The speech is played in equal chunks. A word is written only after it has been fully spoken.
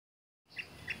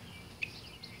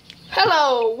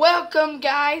Hello, welcome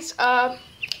guys.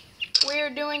 We're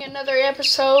doing another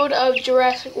episode of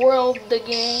Jurassic World the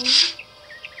game,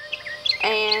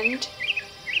 and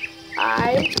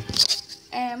I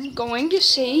am going to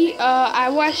see, I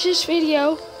watched this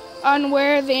video on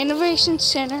where the Innovation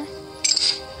Center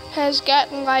has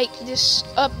gotten like this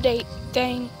update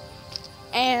thing,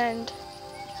 and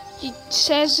he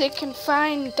says it can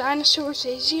find dinosaurs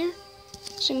easier,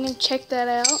 so I'm going to check that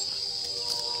out.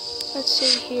 Let's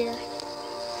see here.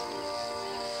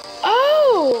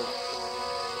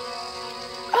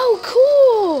 Oh,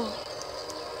 cool!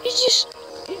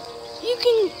 You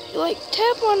can like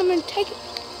tap on them and take it.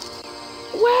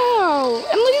 Wow!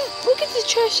 And look at the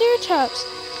Triceratops.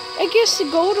 I guess the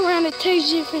gold around it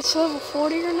tells you if it's level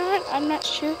 40 or not. I'm not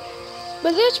sure,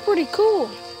 but that's pretty cool.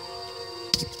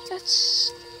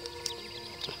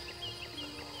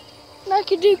 And I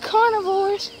could do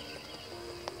carnivores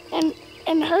and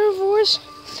herbivores.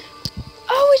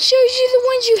 Oh, it shows you the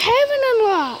ones you haven't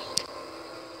unlocked.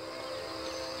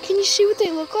 Can you see what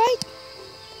they look like?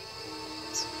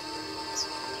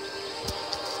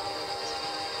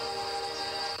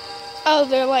 Oh,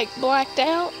 they're like blacked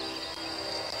out.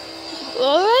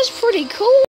 Well, that's pretty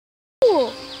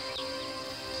cool.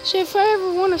 So if I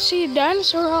ever want to see a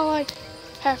dinosaur, all I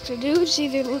have to do is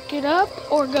either look it up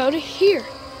or go to here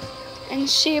and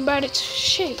see about its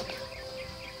shape.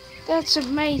 That's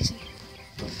amazing.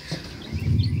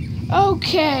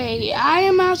 Okay, I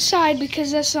am outside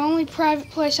because that's the only private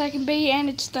place I can be, and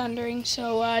it's thundering,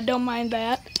 so don't mind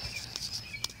that.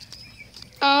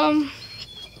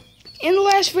 In the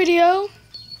last video,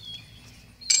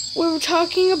 we were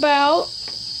talking about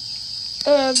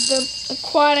the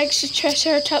aquatics, the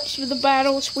Triceratops with the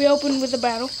battles. We opened with the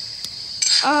battle.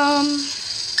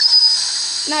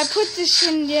 And I put this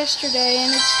in yesterday,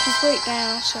 and it's complete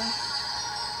now, so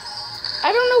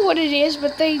I don't know what it is,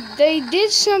 but they did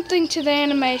something to the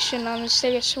animation on the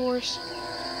Stegosaurus.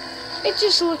 It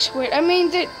just looks weird. I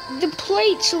mean, the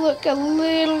plates look a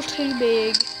little too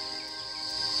big.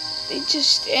 It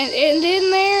just, and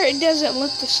in there, it doesn't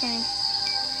look the same.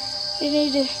 They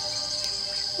need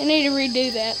to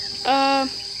redo that.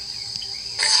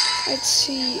 Let's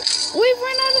see. We've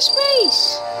run out of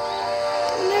space.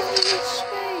 We never run out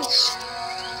of space.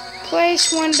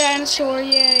 Place one dinosaur,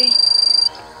 yay.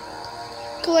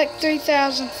 Collect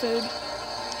 3,000 food.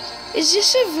 Is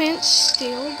this event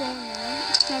still going on?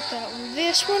 It's not that one.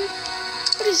 This one?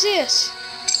 What is this?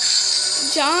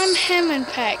 John Hammond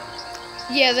pack.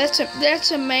 Yeah,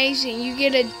 that's amazing. You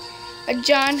get a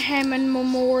John Hammond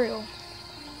memorial.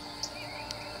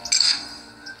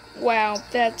 Wow,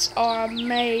 that's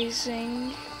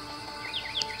amazing.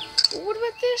 What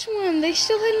about this one? They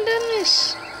still hadn't done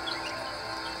this.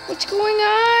 What's going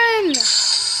on?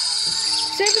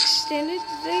 They've extended.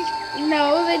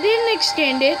 No, they didn't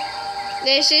extend it.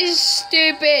 This is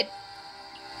stupid.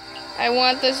 I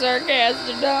want the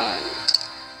Sarcastodon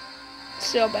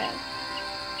so bad.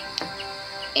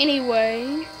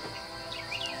 Anyway,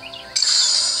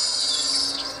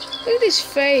 look at his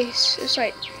face. It's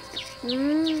like,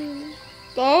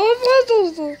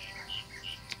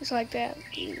 it's like that.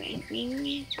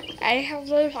 I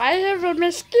have a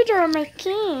mosquito on my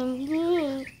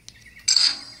skin.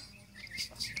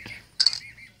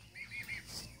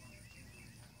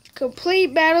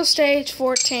 Complete battle stage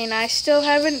 14. I still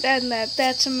haven't done that.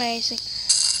 That's amazing.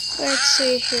 Let's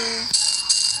see here.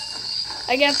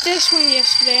 I got this one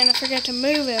yesterday and I forgot to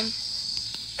move him.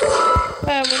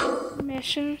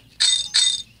 Mission.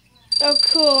 Oh,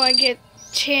 cool. I get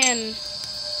 10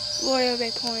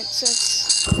 loyalty points.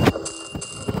 That's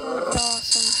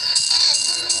awesome.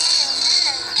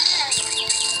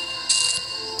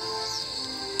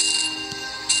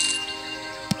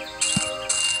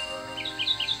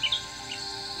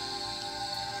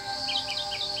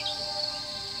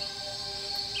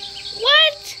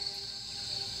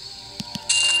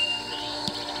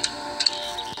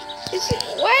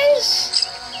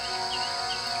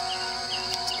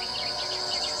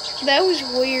 That was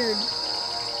weird.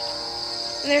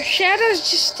 Their shadows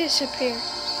just disappear.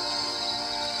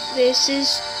 This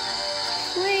is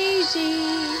crazy.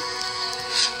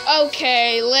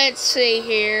 Okay, let's see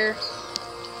here.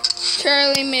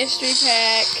 Charlie Mystery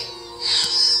Pack.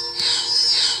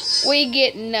 We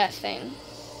get nothing.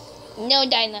 No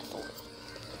dinosaurs.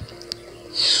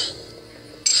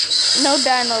 No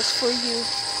dinos for you.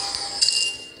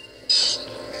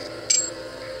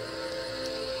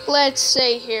 Let's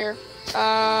see here.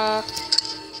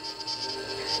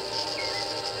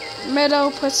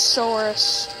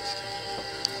 Medoposaurus.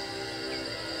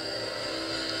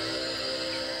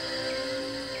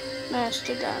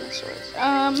 Master dinosaurs.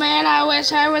 Oh man, I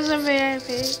wish I was a VIP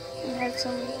and had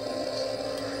some.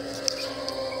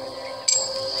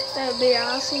 That would be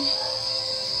awesome.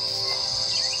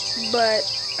 But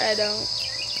I don't.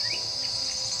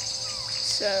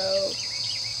 So.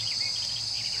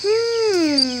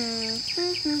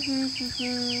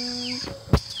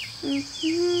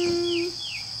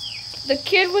 The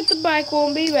kid with the bike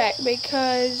won't be back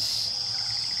because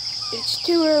it's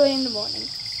too early in the morning.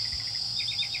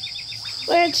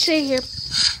 Let's see here.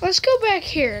 Let's go back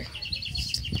here.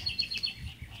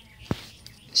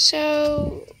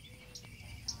 So,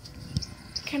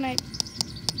 can I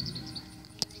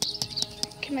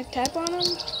tap on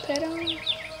him? Pet on him?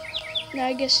 No,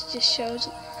 I guess it just shows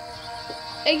it.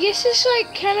 I guess it's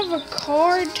like kind of a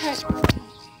card type,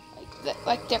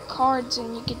 like they're cards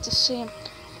and you get to see them.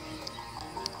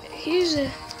 Here's a,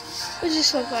 what does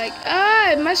this look like?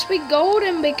 Ah, it must be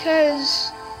golden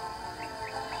because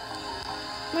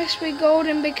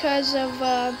of,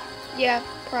 yeah,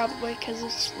 probably because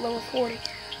it's lower 40.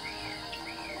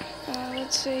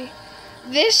 Let's see.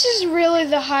 This is really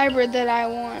the hybrid that I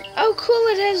want. Oh, cool,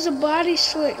 it has the body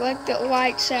slick, like the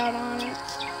lights out on it.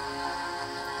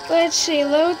 Let's see,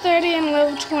 level 30 and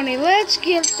level 20. Let's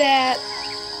get that.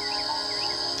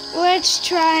 Let's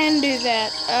try and do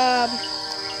that.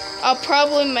 I'll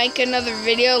probably make another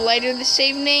video later this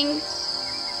evening.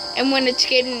 And when it's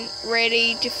getting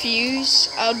ready to fuse,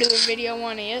 I'll do a video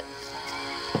on it.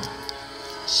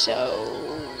 So,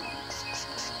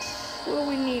 what do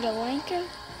we need, a Lanka?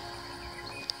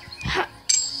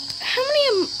 How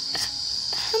many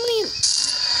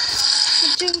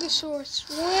Alangasaurus?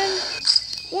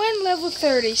 One level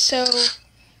 30, so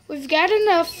we've got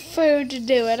enough food to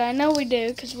do it. I know we do,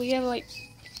 because we have like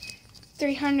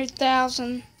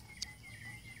 300,000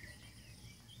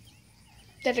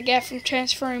 that I got from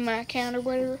transferring my account or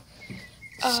whatever.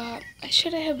 I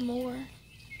should have had more.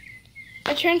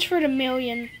 I transferred 1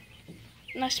 million,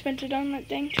 and I spent it on that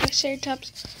thing,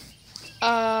 Triceratops.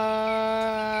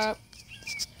 I'm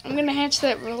gonna hatch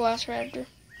that Velociraptor.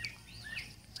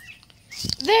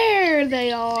 There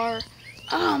they are.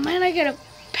 Oh man, I gotta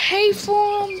pay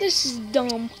for them. This is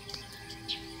dumb.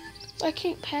 Why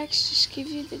can't PAX just give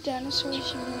you the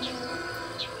dinosaurs you want?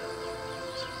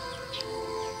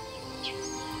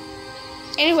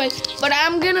 Anyways, but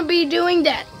I'm gonna be doing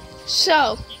that.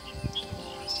 So,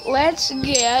 let's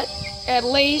get at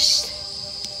least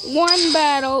one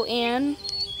battle in.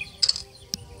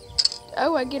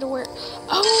 Oh, I get to wear.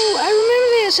 Oh, I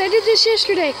remember this. I did this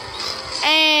yesterday.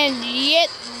 And yet,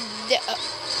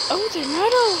 oh, they're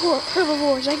not all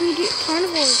herbivores. I can get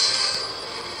carnivores.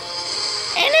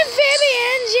 And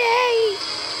amphibians, yay!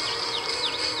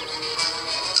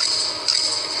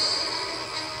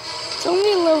 It's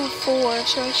only level 4,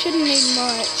 so I shouldn't need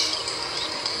much.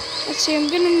 Let's see, I'm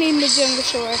gonna need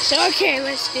Alangasaurus. Okay,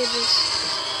 let's do this.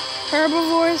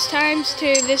 Herbivores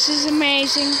 ×2. This is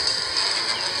amazing.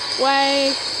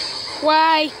 Why?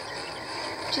 Why?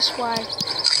 Just why?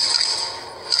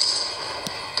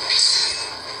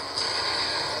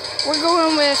 We're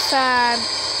going with, I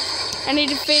need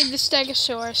to feed the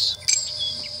Stegosaurus.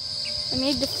 I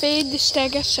need to feed the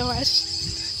Stegosaurus.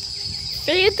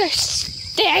 Feed the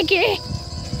Steggy.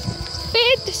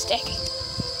 Feed the Steggy.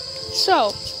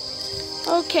 So,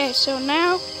 okay, so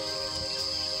now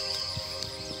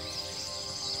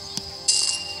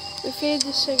we feed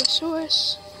the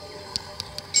Stegosaurus.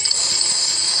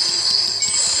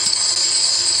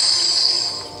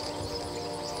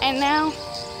 And now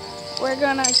we're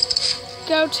gonna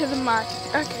go to the market.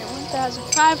 Okay,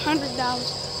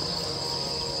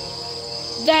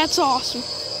 $1,500. That's awesome.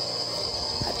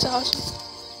 That's awesome.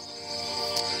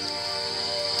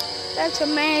 That's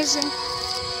amazing.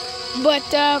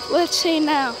 But let's see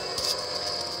now.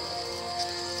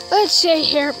 Let's see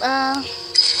here.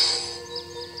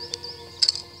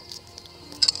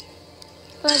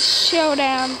 Let's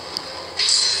showdown.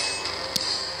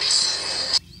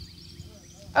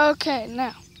 Okay,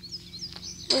 now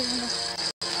we're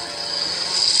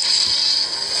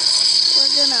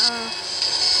gonna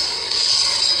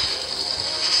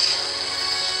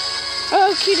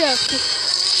okie dokie.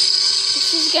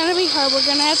 This is gonna be hard. We're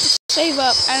gonna have to save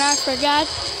up, and I forgot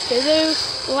to do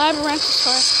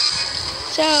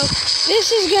Labyrinthosaurus. So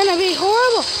this is gonna be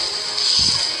horrible.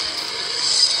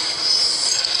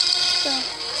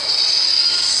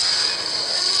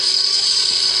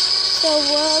 So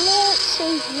let's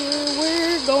see here.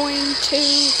 We're going to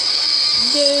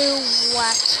do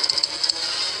what?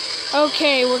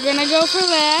 Okay, we're gonna go for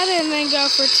that, and then go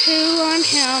for 2 on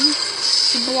him.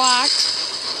 Blocked.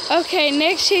 Okay,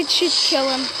 next hit should kill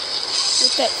him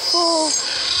with that full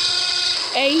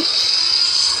 8.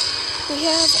 We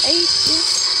have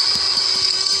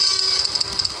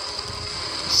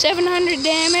 700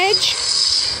 damage.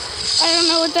 I don't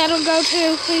know what that'll go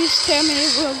to. Please tell me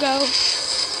it will go.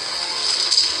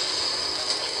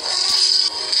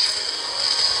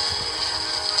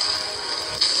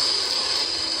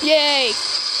 Yay!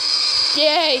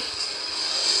 Yay!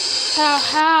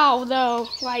 How though?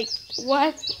 Like,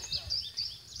 what?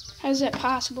 How is that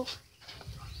possible?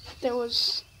 There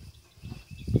was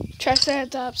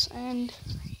Triceratops and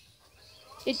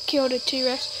it killed a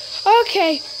T-Rex.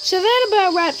 Okay, so that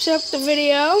about wraps up the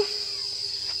video.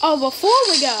 Oh, before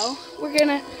we go, we're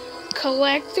gonna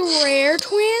collect the rare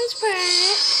twins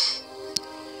pack.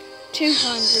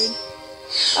 200.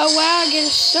 Oh wow, I get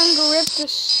a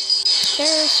Sungariphus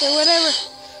Terrace or whatever.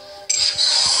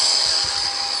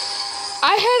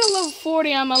 I had a level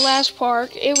 40 on my last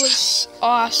park. It was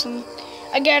awesome.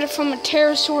 I got it from a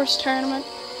Pterosaurus tournament.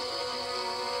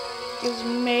 It was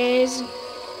amazing.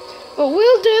 But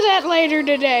we'll do that later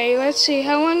today. Let's see,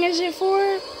 how long is it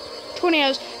for? 20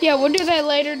 hours. Yeah, we'll do that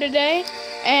later today.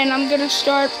 And I'm going to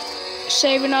start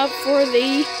saving up for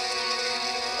the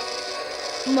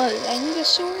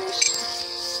alangasaurus.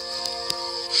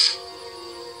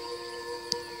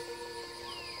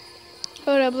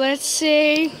 Hold up, let's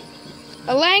see.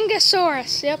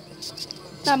 Alangasaurus, yep.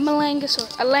 Not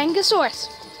Malangasaurus, Alangasaurus.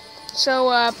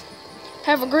 So,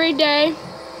 have a great day.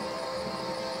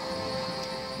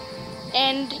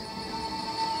 And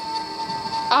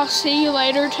I'll see you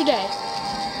later today.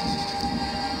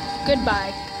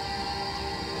 Goodbye.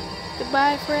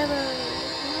 Goodbye forever.